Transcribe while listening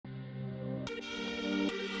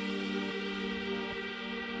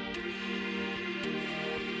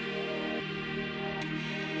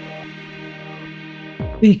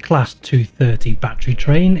The Class 230 battery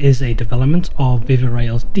train is a development of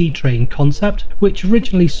Vivarail's D-train concept, which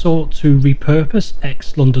originally sought to repurpose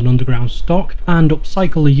ex-London Underground stock and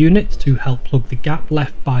upcycle the unit to help plug the gap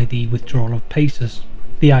left by the withdrawal of pacers.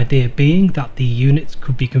 The idea being that the units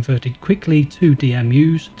could be converted quickly to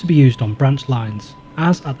DMUs to be used on branch lines,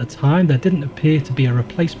 as at the time there didn't appear to be a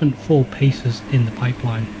replacement for pacers in the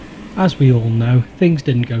pipeline. As we all know, things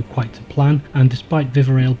didn't go quite to plan, and despite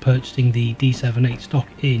Vivarail purchasing the D78 stock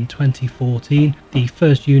in 2014, the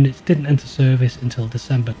first units didn't enter service until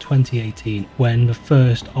December 2018, when the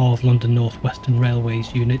first of London North Western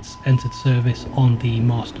Railway's units entered service on the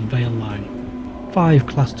Marston Vale line. 5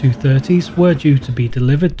 Class 230s were due to be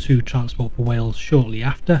delivered to Transport for Wales shortly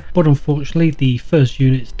after, but unfortunately the first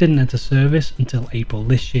units didn't enter service until April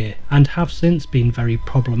this year, and have since been very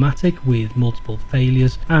problematic with multiple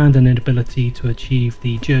failures and an inability to achieve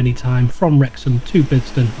the journey time from Wrexham to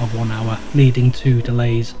Bidston of 1 hour, leading to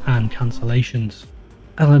delays and cancellations.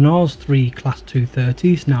 L&R's 3 Class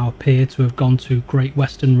 230s now appear to have gone to Great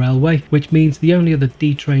Western Railway, which means the only other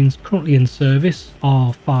D trains currently in service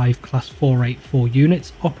are 5 Class 484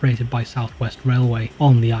 units operated by South West Railway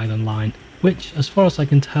on the Island Line, which as far as I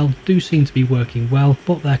can tell do seem to be working well,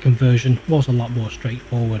 but their conversion was a lot more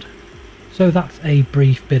straightforward. So that's a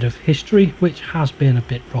brief bit of history, which has been a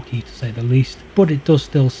bit rocky to say the least, but it does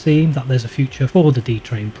still seem that there's a future for the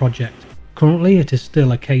D-Train project. Currently it is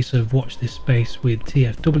still a case of watch this space with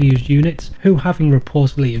TfW's units, who having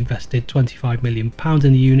reportedly invested £25 million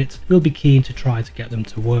in the units will be keen to try to get them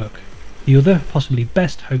to work. The other, possibly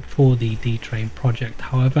best hope for the D-Train project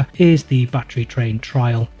however, is the battery train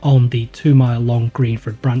trial on the 2-mile long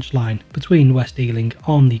Greenford Branch line between West Ealing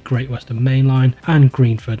on the Great Western Main Line and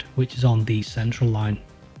Greenford, which is on the Central Line.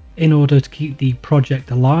 In order to keep the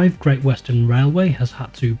project alive, Great Western Railway has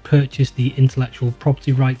had to purchase the intellectual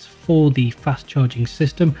property rights for the fast charging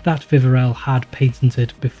system that Vivarail had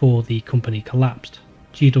patented before the company collapsed.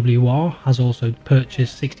 GWR has also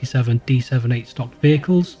purchased 67 D78 stock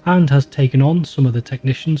vehicles and has taken on some of the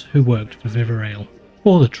technicians who worked for Vivarail.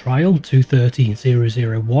 For the trial,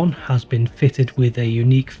 230-001 has been fitted with a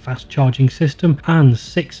unique fast charging system and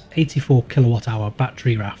 6 84 kWh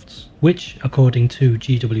battery rafts, which, according to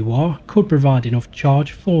GWR, could provide enough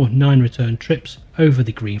charge for 9 return trips over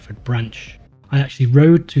the Greenford branch. I actually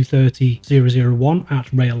rode 230-001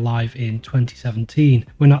 at Rail Live in 2017,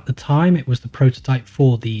 when at the time it was the prototype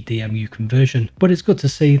for the DMU conversion, but it's good to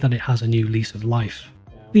see that it has a new lease of life.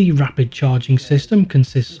 The rapid charging system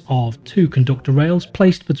consists of 2 conductor rails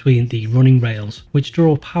placed between the running rails, which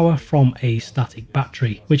draw power from a static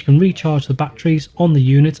battery, which can recharge the batteries on the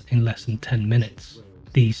unit in less than 10 minutes.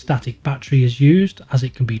 The static battery is used as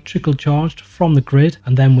it can be trickle charged from the grid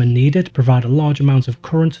and then when needed provide a large amount of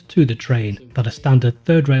current to the train that a standard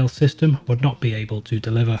third rail system would not be able to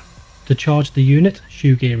deliver. To charge the unit,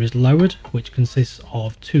 shoe gear is lowered, which consists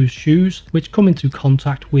of 2 shoes which come into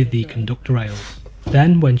contact with the conductor rails.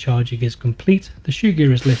 Then, when charging is complete, the shoe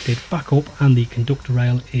gear is lifted back up and the conductor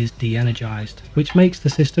rail is de-energized, which makes the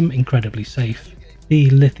system incredibly safe.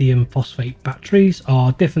 The lithium phosphate batteries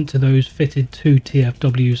are different to those fitted to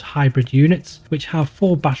TfW's hybrid units, which have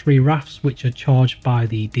 4 battery rafts which are charged by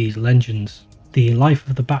the diesel engines. The life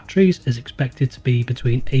of the batteries is expected to be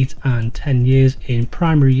between 8 and 10 years in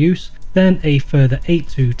primary use, then a further 8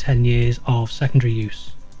 to 10 years of secondary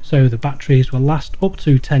use. So the batteries will last up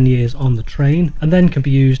to 10 years on the train and then can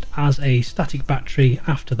be used as a static battery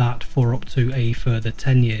after that for up to a further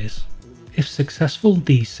 10 years. If successful,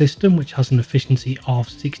 the system, which has an efficiency of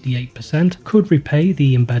 68%, could repay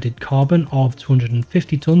the embedded carbon of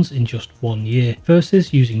 250 tonnes in just 1 year,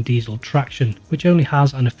 versus using diesel traction, which only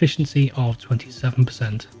has an efficiency of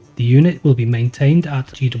 27%. The unit will be maintained at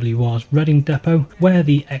GWR's Reading depot, where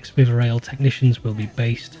the ex-Vivarail technicians will be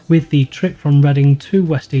based, with the trip from Reading to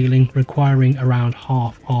West Ealing requiring around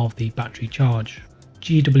half of the battery charge.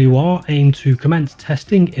 GWR aim to commence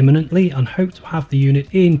testing imminently and hope to have the unit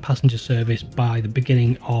in passenger service by the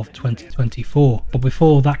beginning of 2024. But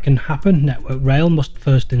before that can happen, Network Rail must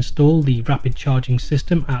first install the rapid charging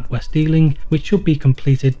system at West Ealing, which should be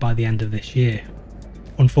completed by the end of this year.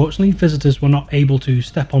 Unfortunately, visitors were not able to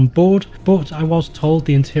step on board, but I was told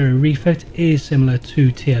the interior refit is similar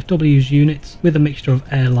to TfW's units, with a mixture of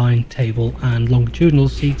airline, table and longitudinal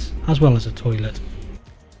seats, as well as a toilet.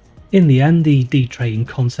 In the end, the D-Train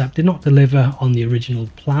concept did not deliver on the original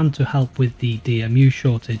plan to help with the DMU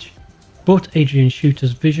shortage, but Adrian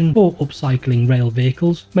Shooter's vision for upcycling rail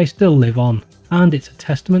vehicles may still live on, and it's a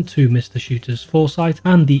testament to Mr. Shooter's foresight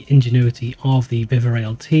and the ingenuity of the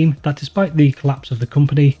Vivarail team that despite the collapse of the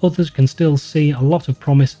company, others can still see a lot of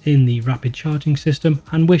promise in the rapid charging system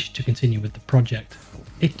and wish to continue with the project.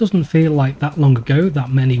 It doesn't feel like that long ago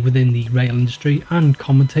that many within the rail industry and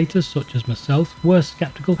commentators such as myself were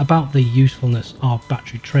sceptical about the usefulness of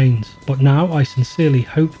battery trains, but now I sincerely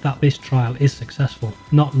hope that this trial is successful,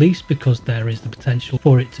 not least because there is the potential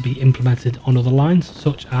for it to be implemented on other lines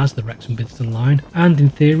such as the Wrexham Bidston line, and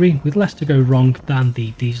in theory with less to go wrong than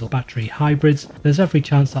the diesel battery hybrids, there's every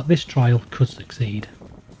chance that this trial could succeed.